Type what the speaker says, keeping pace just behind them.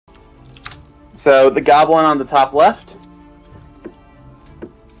So the goblin on the top left.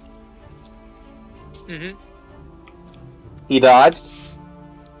 Mm-hmm. He dodged.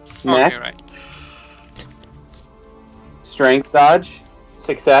 Oh, Next. okay, right. Strength dodge.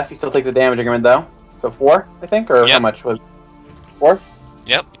 Success. He still takes a damage increment though. So 4, I think, or how much was 4?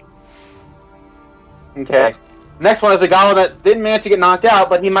 Yep. Okay. Next one is a goblin that didn't manage to get knocked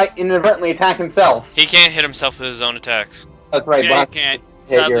out, but he might inadvertently attack himself. He can't hit himself with his own attacks. That's right. Yeah, you can't.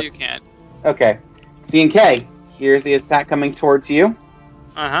 Sadly, you can't. Okay. C&K. Here's the attack coming towards you.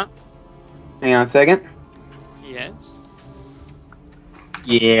 Uh-huh. Hang on a second. Yes.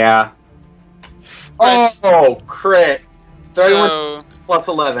 Yeah. Right. Oh, crit. 31 So, plus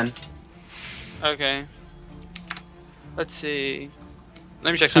 11. okay. Let's see.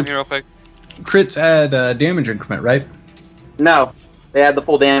 Let me check something real quick. Crits add damage increment, right? No. They add the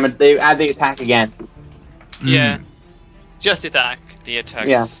full damage. They add the attack again. Yeah. Just attack. The attack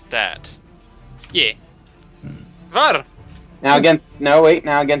Yeah. stat. Yeah. Var. Now against... No, wait.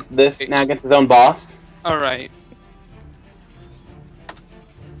 Now against this... Now against his own boss. Alright.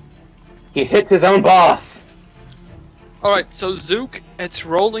 He hits his own boss. Alright, so Zuc, it's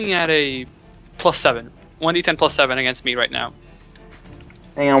rolling at a +7. 1d10 +7 against me right now.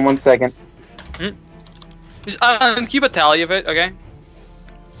 Hang on one second. Just keep a tally of it, okay?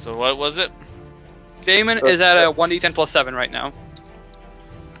 So what was it? Damon is at a 1d10 +7 right now.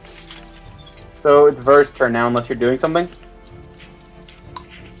 So it's Ver's turn now, unless you're doing something.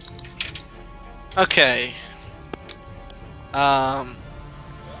 Okay.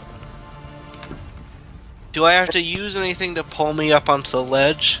 Do I have to use anything to pull me up onto the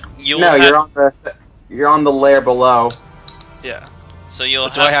ledge? You're on the layer below. Yeah. So you'll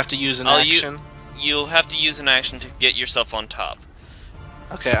But do I have to use an action? You'll have to use an action to get yourself on top.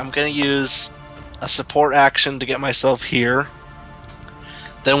 Okay, I'm gonna use a support action to get myself here.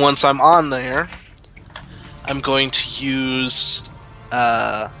 Then once I'm on there, I'm going to use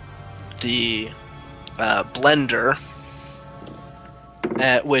the blender,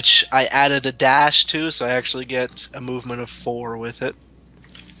 which I added a dash to, so I actually get a movement of 4 with it.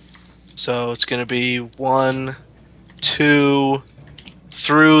 So it's going to be 1, 2,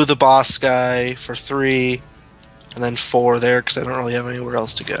 through the boss guy for 3, and then 4 there because I don't really have anywhere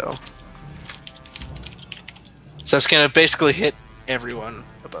else to go. So that's going to basically hit everyone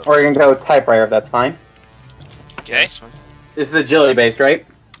above. Or you can go typewriter if that's fine. Okay. This is agility based, right?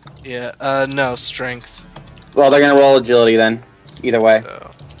 Yeah, no, strength. Well, they're gonna roll agility then. Either way.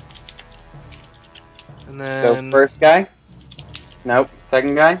 So, and So then first guy. Nope.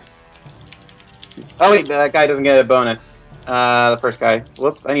 Second guy. Oh wait, that guy doesn't get a bonus. The first guy.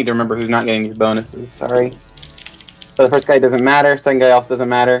 Whoops, I need to remember who's not getting these bonuses. Sorry. So the first guy doesn't matter. Second guy also doesn't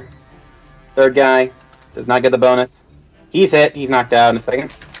matter. Third guy does not get the bonus. He's hit. He's knocked out in a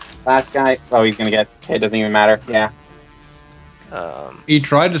second. Last guy. Oh, he's gonna get hit. Doesn't even matter. Yeah. He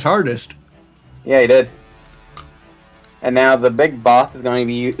tried his hardest. Yeah, he did. And now the big boss is going to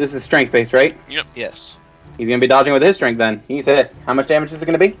be... This is strength-based, right? Yep. yes. He's going to be dodging with his strength then. He's hit. How much damage is it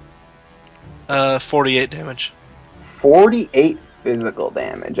going to be? 48 damage. 48 physical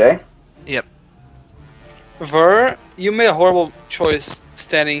damage, eh? Yep. Ver, you made a horrible choice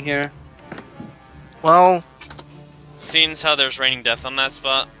standing here. Well, Seeing as how there's raining death on that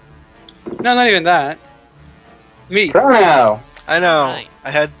spot. No, not even that. Me. Chrono! I know.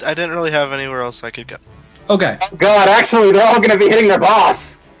 Right. I didn't really have anywhere else I could go. Okay. Oh god, actually, they're all going to be hitting their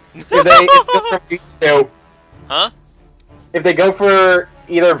boss! Huh? If they go for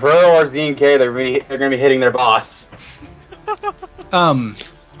either Ver or Z&K, they're going to be hitting their boss.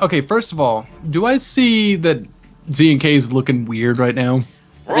 Okay, first of all, do I see that Z&K is looking weird right now?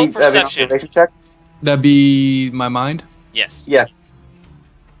 Roll That'd be an perception. observation check? That'd be my mind? Yes. Yes.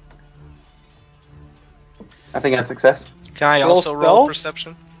 I think that's success. Can I Roll also roll stealth?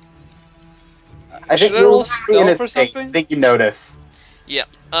 perception? I think Should I roll you'll see in his stealth or face. I something? think you notice. Yep.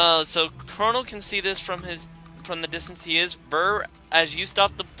 So Chrono can see this from the distance he is. Burr, as you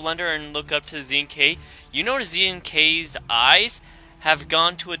stop the blender and look up to Z&K, you notice Z&K's eyes have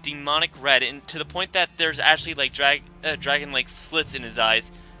gone to a demonic red, and to the point that there's actually like dragon-like slits in his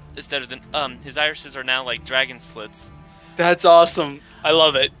eyes, instead of his irises are now like dragon slits. That's awesome. I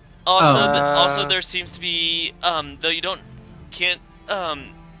love it. Also, there seems to be though you can't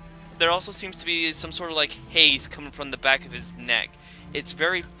there also seems to be some sort of like haze coming from the back of his neck. It's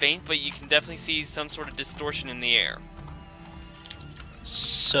very faint, but you can definitely see some sort of distortion in the air.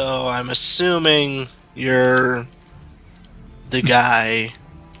 So I'm assuming you're the guy.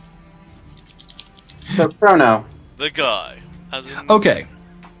 So, Chrono. The guy. As in, Okay.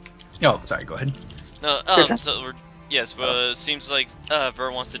 Oh, sorry, go ahead. No, Sure. so Yes, but it seems like Ver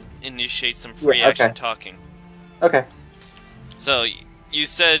wants to initiate some free action talking. Okay. So you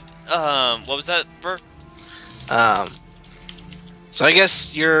said, what was that, Ver? So I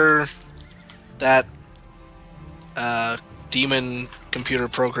guess you're that demon computer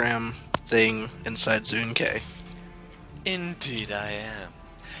program thing inside Zuc. Indeed I am.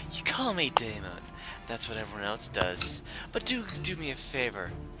 You call me Damon. That's what everyone else does. But do me a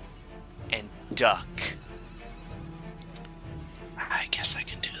favor and duck. I guess I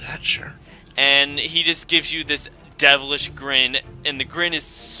can do that, sure. And he just gives you this devilish grin, and the grin is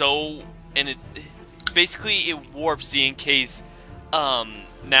so, and it basically it warps Z&K's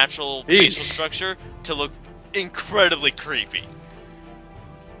natural facial structure to look incredibly creepy.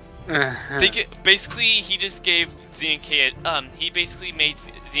 Basically, he just gave Z&K he basically made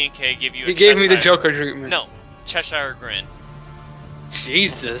Z&K give you. He gave me the Joker treatment. No, Cheshire grin.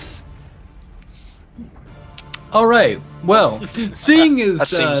 Jesus. All right. Well, seeing as that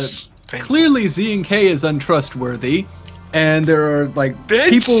seems painful. clearly Z&K is untrustworthy, and there are like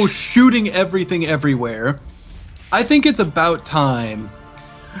people shooting everything everywhere, I think it's about time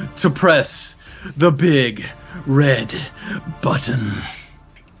to press the big red button.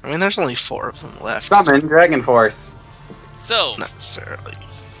 I mean, there's only 4 of them left. Summon Dragon Force. So Not necessarily.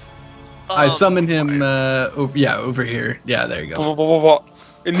 I summoned him. Over here. Yeah, there you go.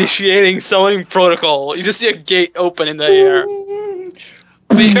 Initiating summoning protocol. You just see a gate open in the air.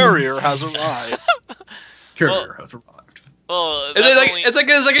 The carrier has arrived. Carrier has arrived. Well, It's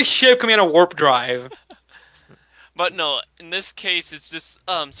like a ship coming on a warp drive. But no, in this case, it's just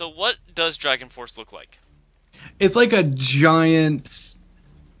so what does Dragon Force look like? It's like a giant.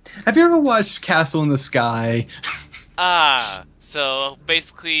 Have you ever watched Castle in the Sky? So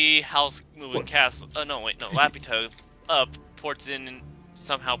basically, House moving castle. Laputa ports in and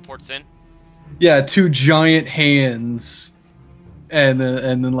somehow ports in. Yeah, 2 giant hands, and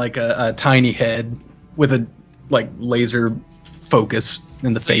then like a tiny head with a like laser focus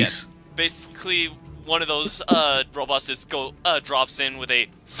in the face. Yeah, basically, one of those robots just drops in with a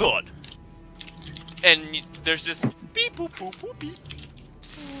thud, and there's this beep boop boop boop beep,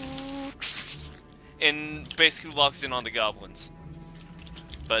 and basically locks in on the goblins,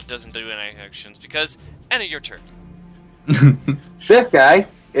 but doesn't do any actions because Anna, your turn. This guy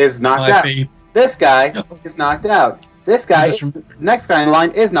is knocked out. This guy is knocked out. This guy, next guy in line,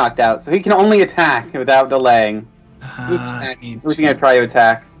 is knocked out, so he can only attack without delaying. Who's going to try to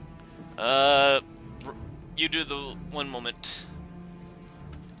attack? You do the 1 moment.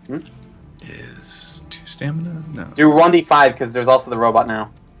 Is 2 stamina? No. Do 1d5 because there's also the robot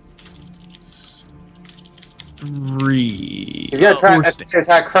now. 3. He's going to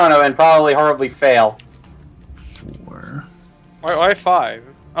attack Chrono and probably horribly fail. 4. Why 5?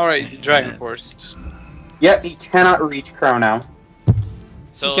 Alright, Dragon Force. Yep, he cannot reach Chrono.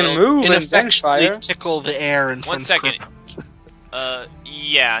 So he can move and bench fire. Tickle the air and 1 second.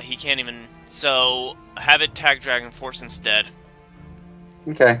 Yeah, he can't even. So have it tag Dragon Force instead.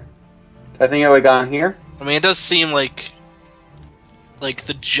 Okay. I think I would have gone here. I mean, it does seem like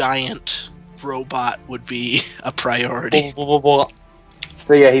the giant robot would be a priority.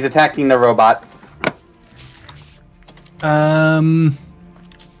 So yeah, he's attacking the robot.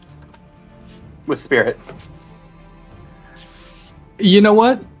 With spirit. You know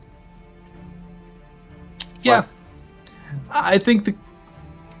what? Yeah. I think the...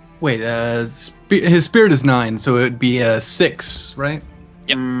 Wait, his spirit is 9, so it would be 6, right?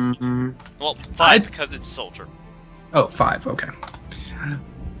 Yep. Well, 5 because it's soldier. Oh, 5, okay.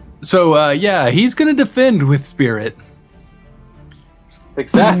 So, yeah, he's gonna defend with spirit.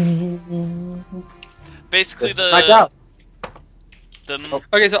 Success! Basically,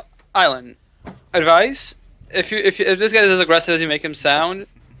 Okay, so Island, advice: if this guy is as aggressive as you make him sound,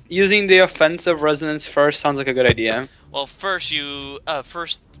 using the offensive resonance first sounds like a good idea. Well, first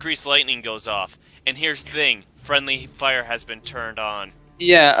grease lightning goes off, and here's the thing: friendly fire has been turned on.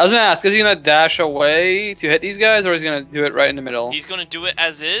 Yeah, I was gonna ask: is he gonna dash away to hit these guys, or is he gonna do it right in the middle? He's gonna do it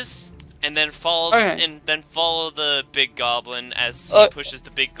as is, and then follow the big goblin as he pushes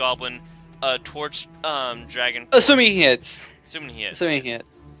the big goblin towards Dragon Force. Assuming he hits. Assuming he hits. Assuming he hits.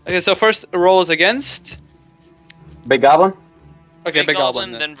 Okay, so first roll is against Big Goblin? Okay, Big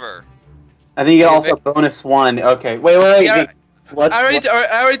Goblin. Then Ver. I think you get also bonus 1. Okay, wait. Yeah, I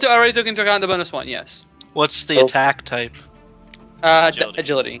already took into account the bonus 1, yes. What's the attack type?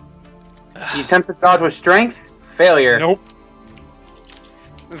 Agility. He attempts to dodge with strength. Failure. Nope.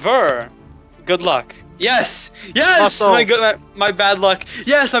 Ver, good luck. Yes! Yes! Also, my bad luck.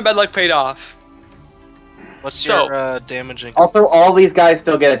 Yes, my bad luck paid off. What's your damaging? Also, all these guys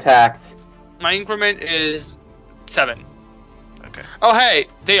still get attacked. My increment is 7. Okay. Oh hey,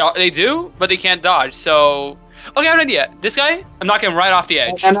 they do, but they can't dodge. So okay, I have an idea. This guy, I'm knocking him right off the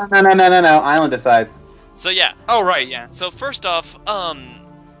edge. No. Island decides. So yeah. Oh right, yeah. So first off,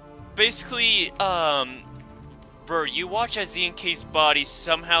 basically, Burr, you watch as ZNK's body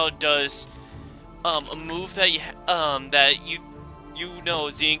somehow does a move that you know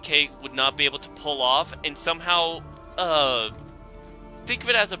ZNK would not be able to pull off, and somehow think of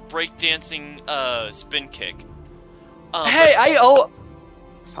it as a breakdancing spin kick. Hey,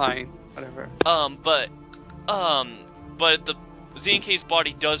 fine, whatever. But the ZNK's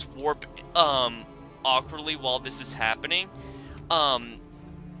body does warp awkwardly while this is happening.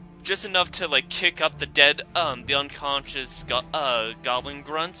 Just enough to like kick up the dead, the unconscious goblin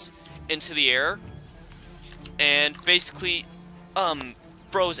grunts into the air, and basically,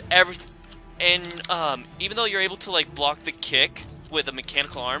 froze everything. And even though you're able to like block the kick with a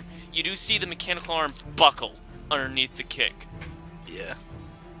mechanical arm, you do see the mechanical arm buckle underneath the kick. Yeah.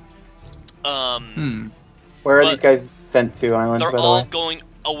 Where are these guys sent to, Island? They're by the all way? going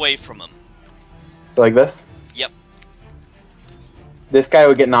away from him. So like this. Yep. This guy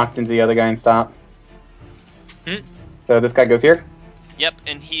would get knocked into the other guy and stop. So this guy goes here. Yep,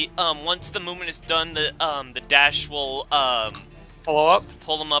 and he once the movement is done, the dash will Follow up.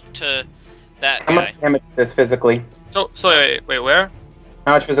 pull him up to that How guy. much damage is this physically? So wait, where?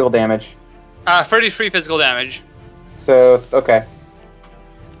 How much physical damage? 33 physical damage. So okay.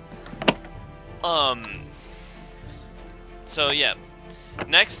 So yeah.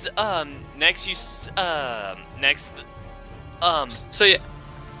 Next. So yeah,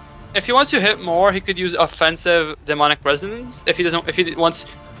 if he wants to hit more, he could use offensive demonic resonance. If he wants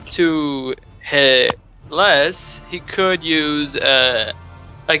to hit less, he could use a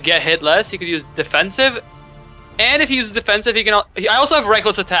get hit less. He could use defensive, and if he uses defensive, he can. I also have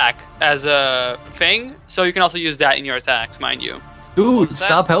reckless attack as a thing, so you can also use that in your attacks, mind you. Dude,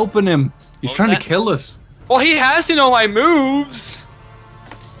 stop helping him. He's trying to kill us. Well, he has to know my moves.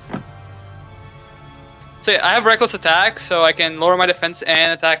 So yeah, I have reckless attack, so I can lower my defense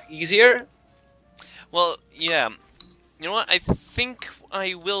and attack easier. Well, yeah. You know what? I think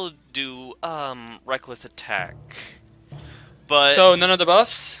I will do reckless attack. But So none of the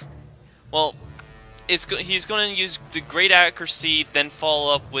buffs. well, he's going to use the great accuracy, then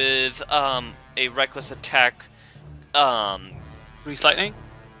follow up with a reckless attack. Grease lightning.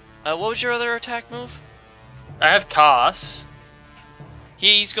 What was your other attack move? I have toss,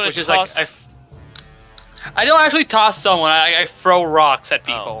 He's going which to is like toss. I don't actually toss someone. I throw rocks at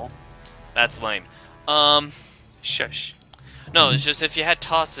people. That's lame. Shush. No, it's just if you had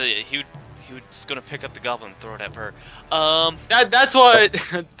toss, he was gonna pick up the goblin and throw it at her. That's what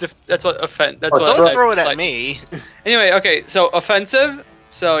that's what offend. That's what. Don't throw it at like- me. Anyway, okay. So offensive.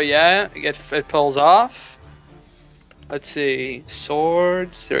 So yeah, it pulls off. Let's see,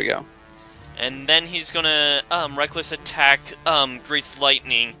 swords. There we go. And then he's gonna reckless attack Grease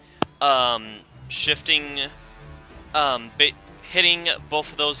Lightning, shifting, hitting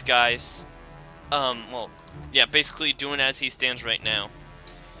both of those guys. Well, yeah, basically doing as he stands right now.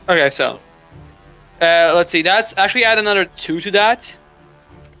 Okay, so let's see. That's actually add another 2 to that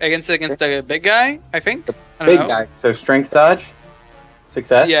against the big guy. I think. I don't Big know. guy. So strength dodge.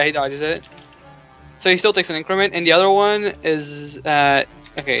 Success. Yeah, he dodges it. So he still takes an increment, and the other one is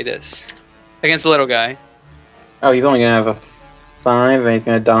okay. This against the little guy. Oh, he's only gonna have a 5, and he's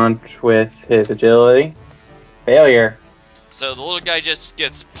gonna dodge with his agility. Failure. So the little guy just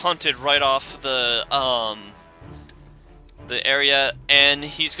gets punted right off the area, and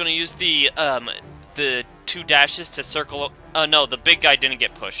he's gonna use the 2 dashes to circle. No, the big guy didn't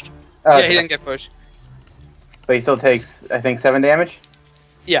get pushed. Oh, Yeah, he didn't get pushed. But he still takes, I think, 7 damage.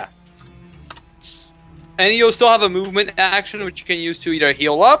 Yeah. And you'll still have a movement action, which you can use to either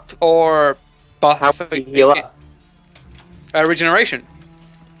heal up or buff. How do you heal up? Regeneration.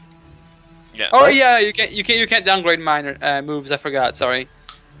 Yeah. Oh yeah, you can't downgrade minor moves. I forgot. Sorry.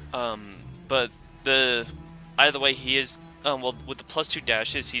 But either way, he is well with the +2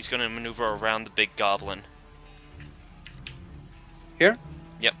 dashes, he's gonna maneuver around the big goblin. Here.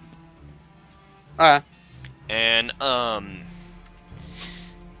 Yep. Alright. And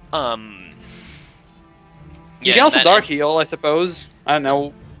You can also dark heal, I suppose. I don't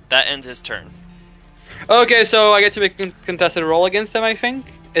know. That ends his turn. Okay, so I get to make a contested roll against him. I think.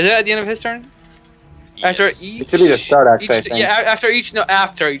 Is it at the end of his turn? Yes. After each. It should be the start, actually, I think. Yeah, after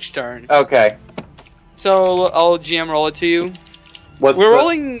each turn. Okay. So I'll GM roll it to you. What's We're the-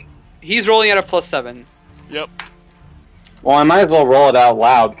 rolling. He's rolling at a +7. Yep. Well, I might as well roll it out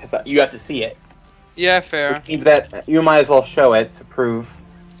loud because you have to see it. Yeah, fair. Which means that you might as well show it to prove.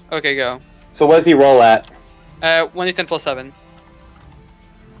 Okay, go. So what does he roll at? 1d10 plus 7.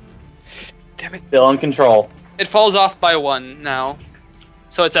 Damn it. Still in control. It falls off by 1 now.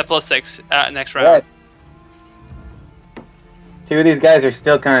 So it's at plus 6 next round. Right. 2 of these guys are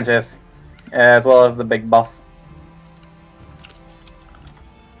still conscious, as well as the big boss.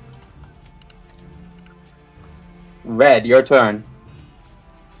 Red, your turn.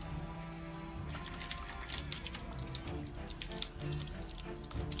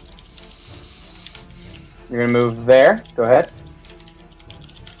 You're gonna move there. Go ahead.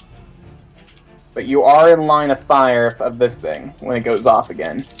 But you are in line of fire of this thing when it goes off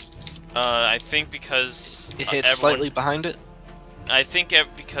again. I think because It hits slightly behind it. I think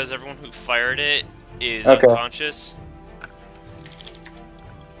because everyone who fired it is Okay. unconscious.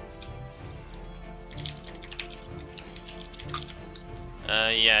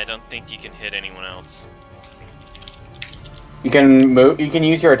 Yeah, I don't think you can hit anyone else. You can move. You can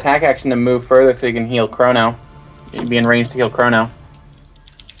use your attack action to move further, so you can heal Chrono. You'd be in range to heal Chrono.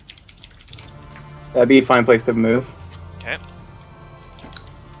 That'd be a fine place to move. Okay.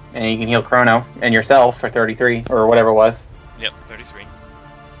 And you can heal Chrono and yourself for 33 or whatever it was. Yep, 33.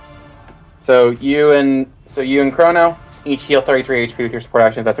 So you and Chrono each heal 33 HP with your support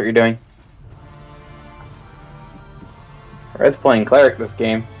action. If that's what you're doing. Red's playing cleric this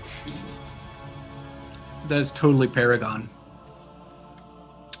game. That's totally Paragon.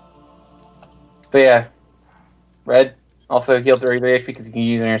 So yeah, Red also heal 33 HP because you can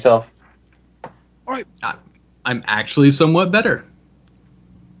use it on yourself. Alright. I'm actually somewhat better.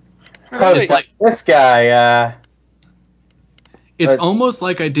 Oh, it's like this guy. It's But- almost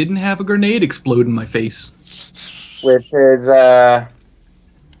like I didn't have a grenade explode in my face. With his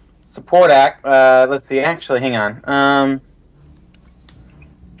support act. Let's see. Actually, hang on.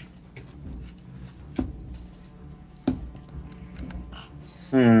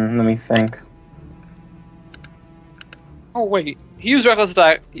 Let me think. Oh, wait. He used Reckless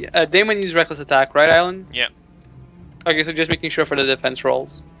Attack. Damon used Reckless Attack, right, Alan? Yep. Okay, so just making sure for the defense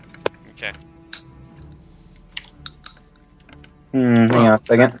rolls. Okay. Hang on a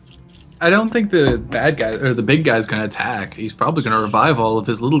second. I don't think the bad guy or the big guy's gonna attack. He's probably gonna revive all of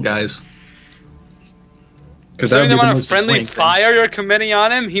his little guys. Considering the amount of friendly fire you're committing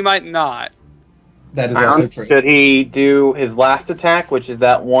on him, he might not. That is also true. Should he do his last attack, which is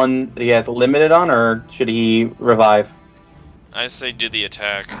that one that he has limited on, or should he revive? I say do the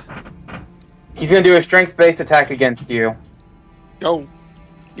attack. He's gonna do a strength-based attack against you. Go. You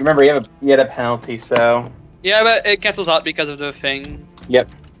remember you had a penalty, so Yeah, but it cancels out because of the thing. yep.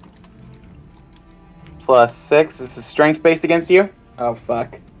 Plus 6. This is strength-based against you. Oh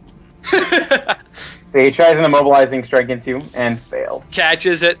fuck. So he tries an immobilizing strike against you and fails.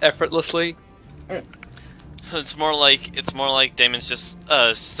 Catches it effortlessly. It's more like Damon's just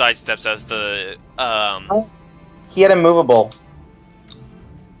sidesteps as the He had a movable.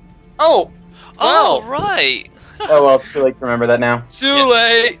 Oh! Oh Wow. right. Oh well, it's too late to remember that now. Too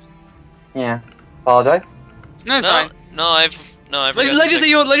late! Yeah. Apologize. No, it's No, fine. no, I've Let's forgot just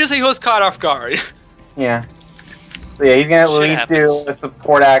to say he was caught off guard. Yeah. So yeah, he's gonna at Shit least do happens. a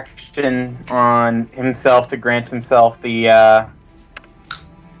support action on himself to grant himself the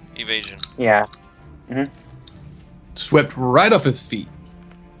evasion. yeah. Swept right off his feet.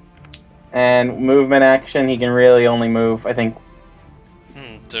 And movement action, he can really only move, I think,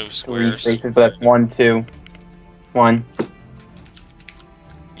 2 3 squares. spaces, but that's 1, 2, 1.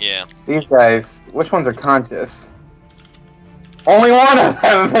 Yeah. These guys, which ones are conscious? Only one of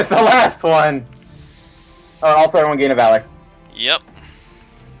them is the last one! Oh, also everyone gain a Valor. Yep.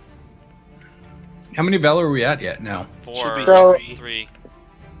 How many Valor are we at yet now? 4. Should be So- 3.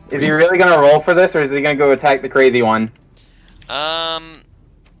 Is he really gonna roll for this, or is he gonna go attack the crazy one?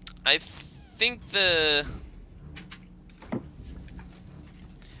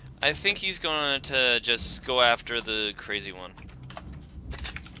 I think he's going to just go after the crazy one.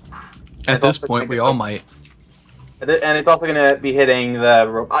 At It's this also point, gonna we go- all might. And it's also gonna be hitting the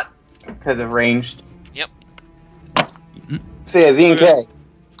robot, because of ranged. Yep. So yeah, Z and K.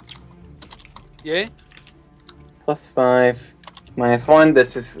 Yeah? Plus 5, minus 1.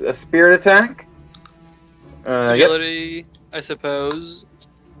 This is a spirit attack. Yep. Agility, I suppose.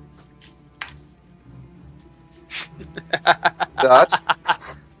 Dodge.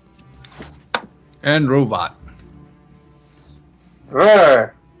 And robot.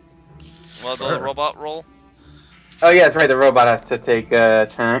 Roar. Well, the robot roll. Oh yeah, that's right. The robot has to take a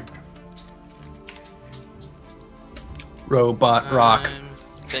attack. Robot rock.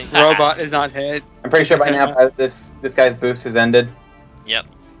 I'm thinking- Robot is not hit. I'm pretty sure by now this guy's boost has ended. Yep.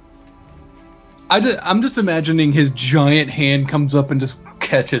 I'm just imagining his giant hand comes up and just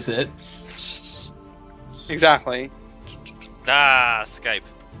catches it. Exactly. Ah, Skype.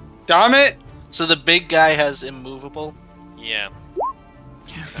 Damn it! So the big guy has immovable. Yeah.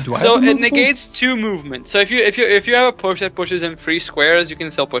 Do I So have a it movable? negates 2 movement. So if you have a push that pushes in 3 squares, you can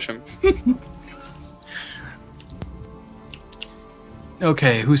still push him.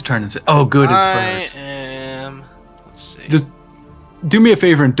 Okay, whose turn is it? Oh, good, it's I first. am. Let's see. Just do me a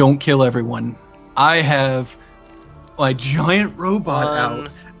favor and don't kill everyone. I have my giant robot out,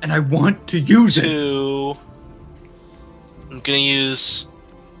 and I want to use it. 2. I'm gonna use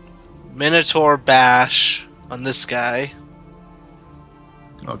Minotaur Bash on this guy,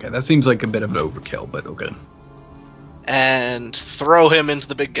 Okay, that seems like a bit of an overkill, but okay. and throw him into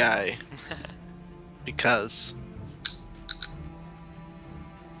the big guy. Because.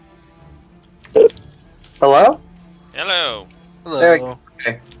 Hello? Hello. There we Hello. go.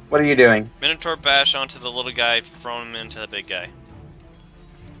 Okay. What are you doing? Minotaur bash onto the little guy, throw him into the big guy.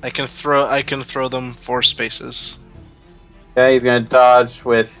 I can throw them 4 spaces. Okay, he's gonna dodge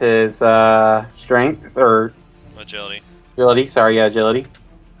with his strength or Agility. agility. Sorry, yeah, agility.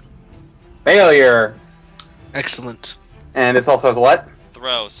 Failure. Excellent. And this also has what?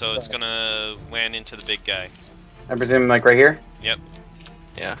 Throw, so it's gonna land into the big guy. I presume like right here. Yep.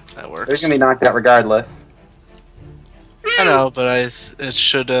 Yeah, that works. They're gonna be knocked out regardless. I know, but it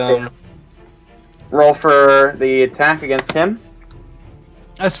should Roll for the attack against him.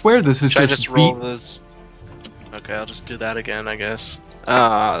 I swear this is should I just just roll beat- this? Okay, I'll just do that again, I guess.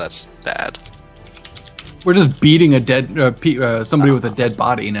 Ah, that's bad. We're just beating a dead somebody with a dead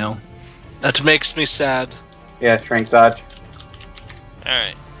body now. That makes me sad. Yeah, strength dodge.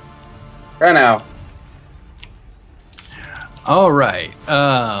 Alright. Chrono. All right.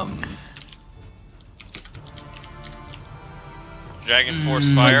 Dragon Force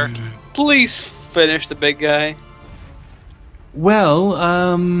Fire. Please finish the big guy. Well,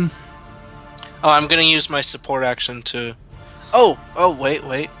 Oh, I'm gonna use my support action to. Oh,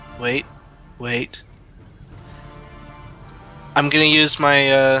 wait. I'm gonna use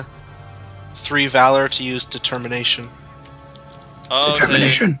my 3 Valor to use Determination. Oh,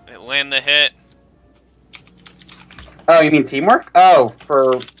 Determination. To land the hit. Oh, you mean teamwork? Oh,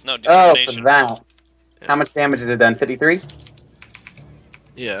 for No, for determination. that. How much damage is it done? 53?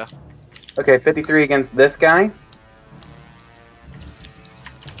 Yeah. Okay, 53 against this guy.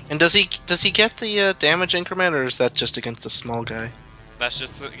 And does he get the damage increment, or is that just against the small guy? That's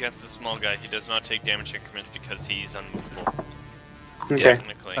just against the small guy. He does not take damage increments because he's unmovable. Okay,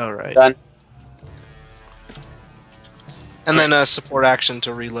 Technically. Alright. done. And then a support action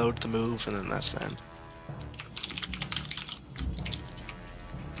to reload the move, and then that's the end.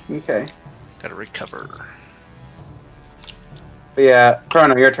 Okay. Gotta recover. But yeah,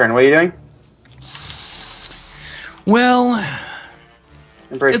 Chrono, your turn. What are you doing? well,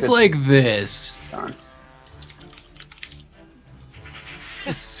 Embrace it's it. like this. Done.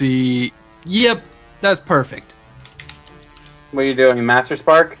 Let's see. Yep, that's perfect. What are you doing? Master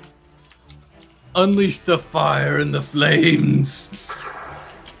Spark? Unleash the fire and the flames.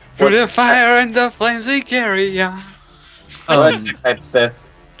 Through the fire and the flames we carry on. What type's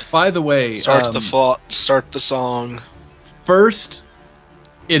this? By the way, Start the song. first,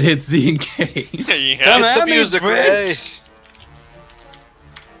 it hits Z and K. yeah. Come Hit the at me, music, bitch.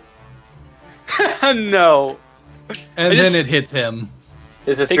 No. And I then just- it hits him.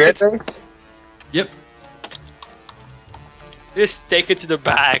 Is it Take Spirit it- Base? Yep. Just take it to the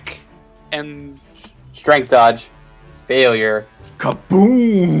back. And Strength dodge. Failure.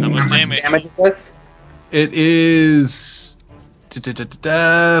 Kaboom! How much How much damage? damage is this? It is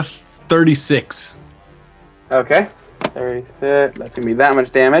 36. Okay. 36. That's gonna be that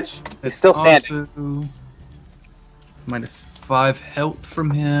much damage. He's It's still standing. also minus 5 health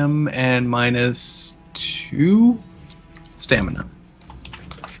from him and minus 2 stamina.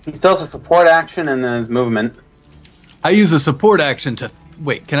 He still has a support action and then his movement. I use a support action to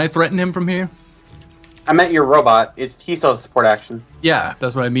wait. Can I threaten him from here? I meant your robot. He still has a support action. Yeah,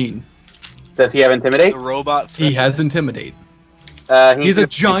 that's what I mean. Does he have intimidate? The robot. He has intimidate. He's He's a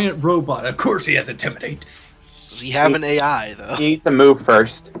giant robot. Of course, he has intimidate. Does he have an AI though? He needs to move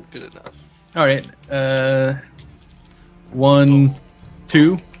first. Good enough. All right. 1,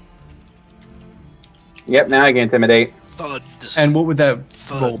 2, Yep, now I can intimidate. Thud. and what would that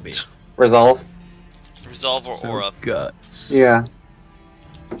Thud. roll be? Resolve. Resolve or So, aura. guts. Yeah.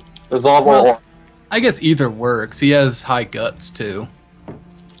 Resolve Well- or I guess either works. He has high guts too.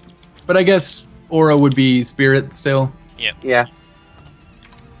 But I guess aura would be spirit still. yeah.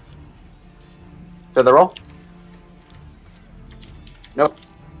 So the roll? Nope.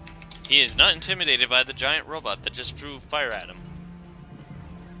 He is not intimidated by the giant robot that just threw fire at him.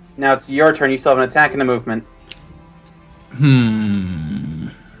 Now it's your turn. You still have an attack and a movement.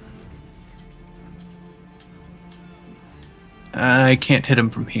 I can't hit him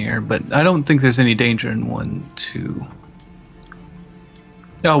from here, but I don't think there's any danger in 1, 2.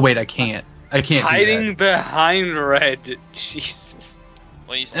 Oh wait, I can't. I can't. Hiding behind red. Jesus.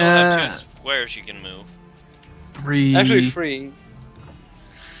 Well, you still have 2 squares you can move. 3. Actually, free.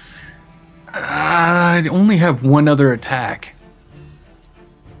 I only have 1 other attack.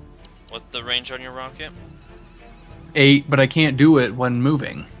 What's the range on your rocket? 8, but I can't do it when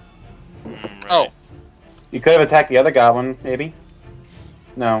moving. Right. Oh. You could have attacked the other goblin, maybe.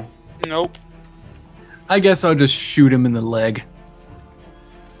 No. Nope. I guess I'll just shoot him in the leg.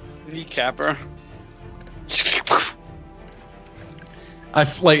 Kneecapper.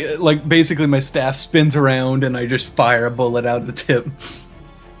 Like basically my staff spins around and I just fire a bullet out of the tip.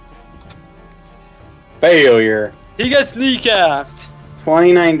 Failure. He gets kneecapped.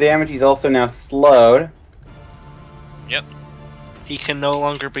 29 damage. He's also now slowed. Yep. He can no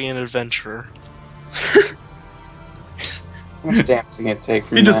longer be an adventurer. How much damage is he gonna take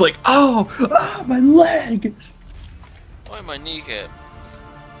from He just that? like, oh, my leg. Why my kneecap?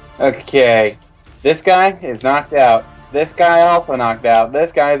 Okay. This guy is knocked out. This guy also knocked out.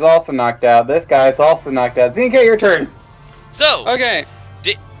 This guy is also knocked out. This guy is also knocked out. ZK, your turn. So, Okay.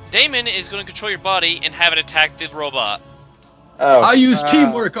 Damon is going to control your body and have it attack the robot. Oh. I use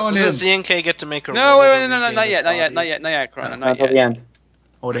teamwork on him. Does ZNK get to make a No, roll wait, to no, regain not his yet, not yet, not bodies? yet, not yet, Chrono, Not not until the yet. end.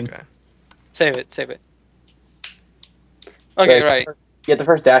 Holding. Okay. Save it, save it. Okay, right. Get the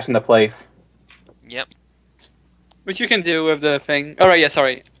first dash into place. Yep. Which you can do with the thing. Oh, right, yeah,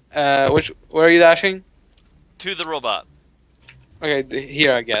 sorry. Where are you dashing? To the robot. Okay,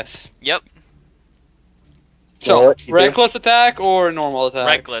 here, I guess. Yep. So, Roll it, you do. reckless attack or normal attack?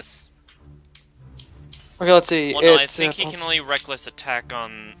 Reckless. Okay, let's see. Well, no, I It's, think he can plus- only reckless attack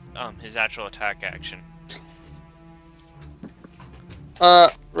on his actual attack action.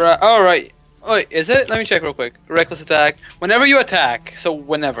 Right. Oh, right. Oh, wait, is it? Let me check real quick. Reckless attack. Whenever you attack. So,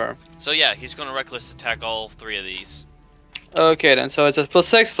 whenever. So yeah, he's going to reckless attack all 3 of these. Okay, then. So, it's a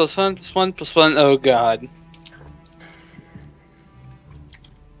 +6, +1, +1, +1. Oh, God.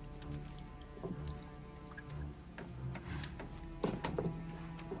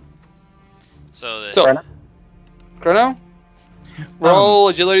 So, So, Chrono? Roll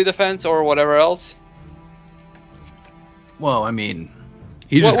agility defense or whatever else. Well, I mean,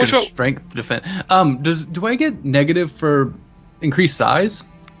 he's What- just which gonna one- strength defend. Do I get negative for increased size?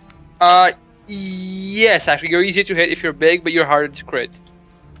 Yes, actually. You're easier to hit if you're big, but you're harder to crit.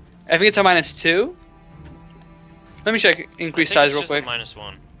 I think it's a -2. Let me check increased size real quick.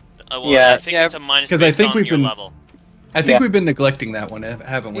 -1. Well, Yeah. I think Yeah, it's a minus 'cause I based think on we've your been- level. I think Yeah. we've been neglecting that one,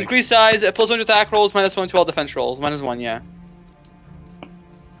 haven't we? Increased size, +1 to attack rolls, -1 to all defense rolls. -1, yeah.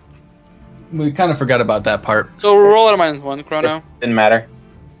 We kind of forgot about that part. So roll at a -1, Chrono. Didn't matter.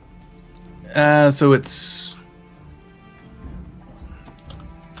 So it's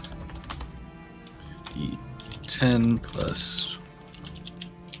 10 plus.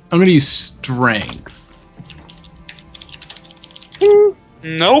 I'm gonna use strength.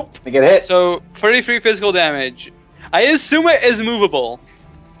 Nope. I get hit. So 33 physical damage. I assume it is movable.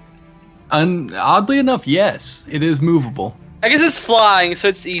 Oddly enough, yes, it is movable. I guess it's flying, so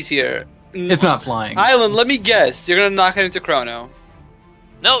it's easier. It's not flying. Island, let me guess. You're gonna knock it into Chrono.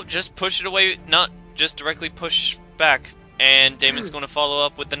 No, just push it away. Not just directly push back. And Damon's going to follow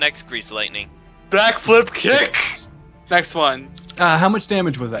up with the next grease lightning. Backflip kick. Next one. How much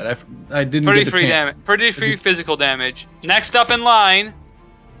damage was that? I didn't get the 33 chance. damage. 33 physical damage. Next up in line.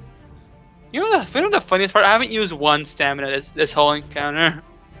 You know the funniest part? I haven't used 1 stamina this whole encounter.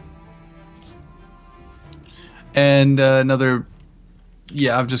 And another.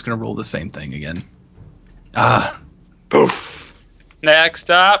 Yeah, I'm just gonna roll the same thing again. Poof. Next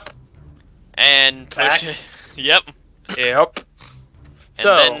up. And push Back. it. Yep. Yep. And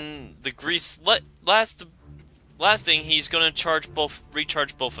So then the grease last thing, he's going to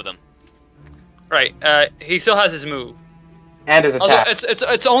recharge both of them. right, he still has his move. And his Also, attack.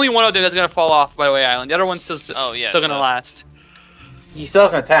 it's only one of them that's gonna fall off. By the way, Island. The other one's still Oh, yeah, still gonna so- last. He still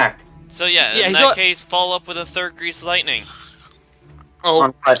has an attack. So yeah, Yeah, in he's that not- case, follow up with a third grease lightning. Oh,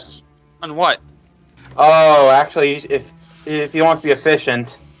 On what? on what? Oh, actually, if he wants to be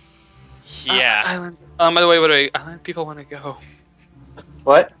efficient. Yeah. Island. By the way, Island people want to go.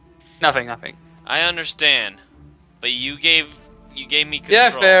 What? Nothing. I understand. But you gave me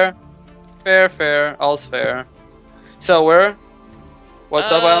control. Yeah, fair. All's fair. So where?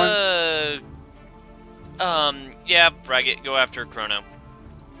 What's up, Island? Yeah, Braggett, go after Chrono.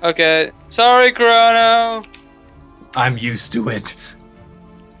 Okay. Sorry, Chrono. I'm used to it.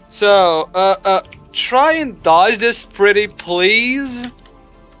 So, try and dodge this pretty please.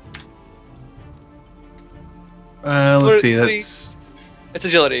 Let's see. Please. It's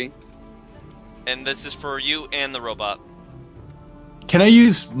agility. And this is for you and the robot. Can I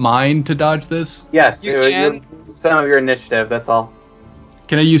use mine to dodge this? Yes, You you some of your initiative. That's all.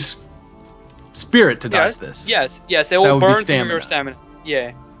 Can I use spirit to dodge this? Yes. It That will would be burn through stamina. your stamina.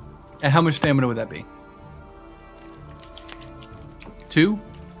 Yeah. And how much stamina would that be? 2?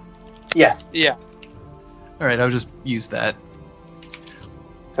 Yes. Yeah. All right, I'll just use that.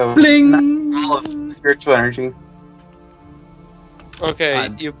 So Bling! not all of spiritual energy. Okay,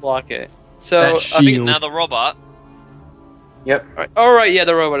 God. you block it. So That I think. shield. Now the robot. Yep. All right, yeah,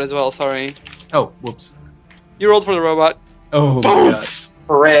 the robot as well. Sorry, Oh, whoops. you rolled for the robot. Oh my Boom! god.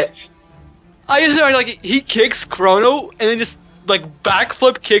 Crit. I just like he kicks Chrono and then just like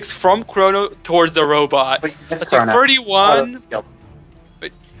backflip kicks from Chrono towards the robot. Wait, that's That's like Chrono. 31. Oh,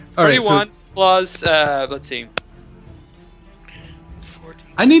 All right, so 31 plus let's see. 40.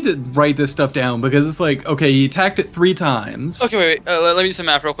 I need to write this stuff down because it's like, okay, you attacked it 3 times. Okay, wait. Let me do some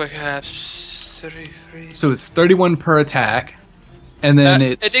math real quick. 33. So it's 31 per attack, and then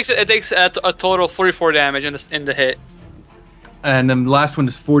It takes a total of 44 damage in the hit. and then the last one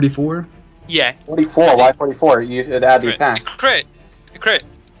is 44. Yeah. 44. Why 44? You should add the Crit. attack. Crit. Crit.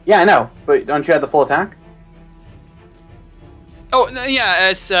 Yeah, I know. But don't you add the full attack? Oh no, yeah.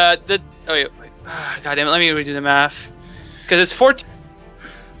 It's the. Oh wait. God damn it. Let me redo the math. Because it's 14.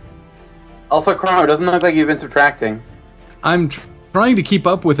 Also, Chrono, it doesn't look like you've been subtracting. I'm trying to keep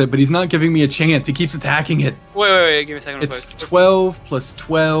up with it, but he's not giving me a chance. He keeps attacking it. Wait. Give me a second. Real It's quick. 12 plus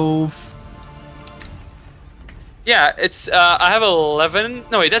 12. Yeah, it's I have 11.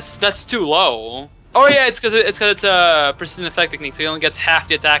 No wait, that's too low. Oh yeah, it's because it's a precision effect technique, so he only gets half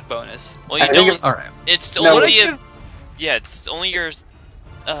the attack bonus. Well, you I think don't. All right. It's No, only what- a. Yeah, it's only your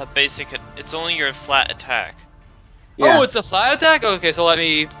basic. It's only your flat attack. Yeah. Oh, it's a flat attack. Okay, so let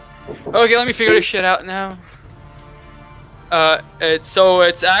me figure this shit out now.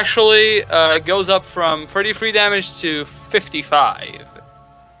 It's actually it goes up from 33 damage to 55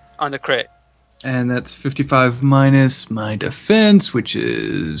 on the crit. And that's 55 minus my defense, which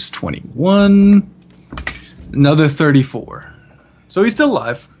is 21. Another 34. So he's still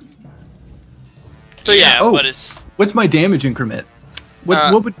alive. So yeah, Oh. But it's What's my damage increment?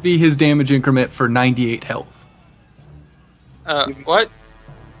 What would be his damage increment for 98 health? what?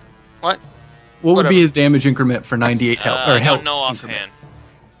 What would Whatever. be his damage increment for 98 health? Or I health don't know increment?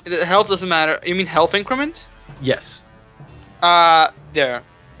 offhand. The health doesn't matter. You mean health increment? Yes. There,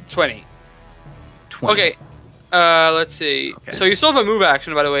 20. 20. Okay. Let's see. Okay. So you still have a move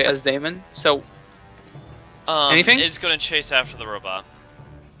action, by the way, as Damon. So Anything? It's gonna chase after the robot.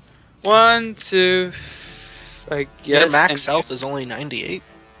 1, 2, I guess. Your max and- health is only 98.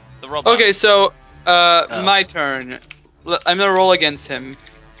 The robot. Okay, so my turn. I'm gonna roll against him.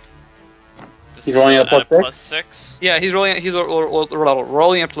 This He's is rolling at at +6? +6. Yeah, he's rolling. He's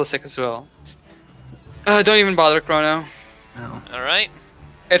rolling a +6 as well. Don't even bother, Chrono. Oh. All right.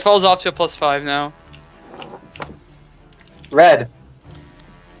 It falls off to a +5 now. Red.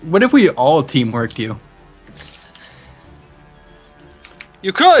 What if we all teamworked you?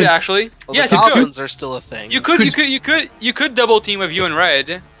 You could actually. Well, Yes, the you could. goblins are still a thing. You could double team with you and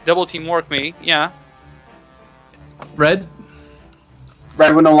Red. Double team work me. Yeah. Red?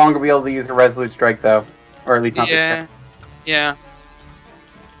 Red would no longer be able to use her Resolute Strike, though. Or at least not this Yeah. turn. Yeah.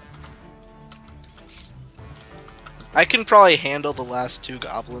 I can probably handle the last 2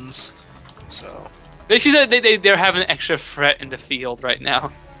 goblins. So They should say they're having an extra threat in the field right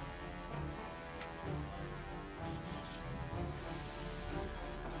now.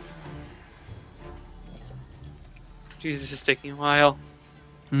 Jesus, this is taking a while.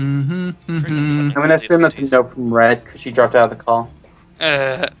 Mm-hmm. I'm gonna assume that's a no from Red, because she dropped out of the call.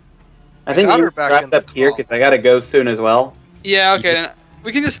 I think got you her back wrapped in the up here, call. because I gotta go soon as well. Yeah, okay, then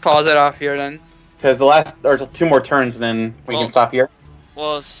we can just pause it off here then. Because the last, there's 2 more turns, and then we Well- can stop here.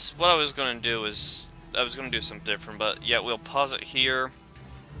 Well, what I was gonna do is I was gonna do something different, but yeah, we'll pause it here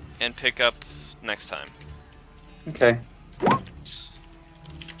and pick up next time. Okay.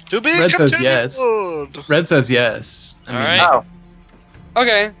 to be Red says continued. yes. Red says yes. I mean, Alright. Oh.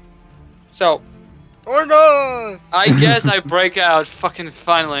 Okay. So, Or not. I guess I break out fucking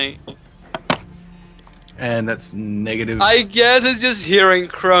finally. And that's negative. I guess it's just hearing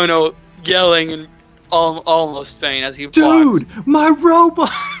Chrono yelling in almost pain as he blocks. Dude, my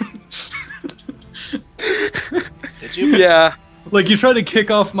robot! Did you? Yeah. Like, you try to kick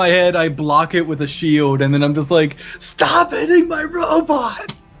off my head, I block it with a shield, and then I'm just like, stop hitting my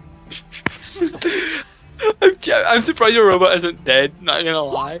robot! I'm surprised your robot isn't dead. Not gonna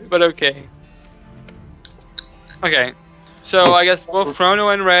lie, but okay. Okay, so I guess both Chrono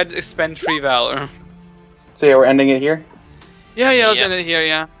and Red expend 3 Valor. So yeah, we're ending it here. Yeah, let's Yep. end it here.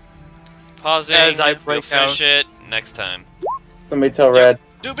 Yeah. Pausing. As I We'll break out. finish it next time. Somebody tell Red.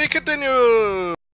 To be continued.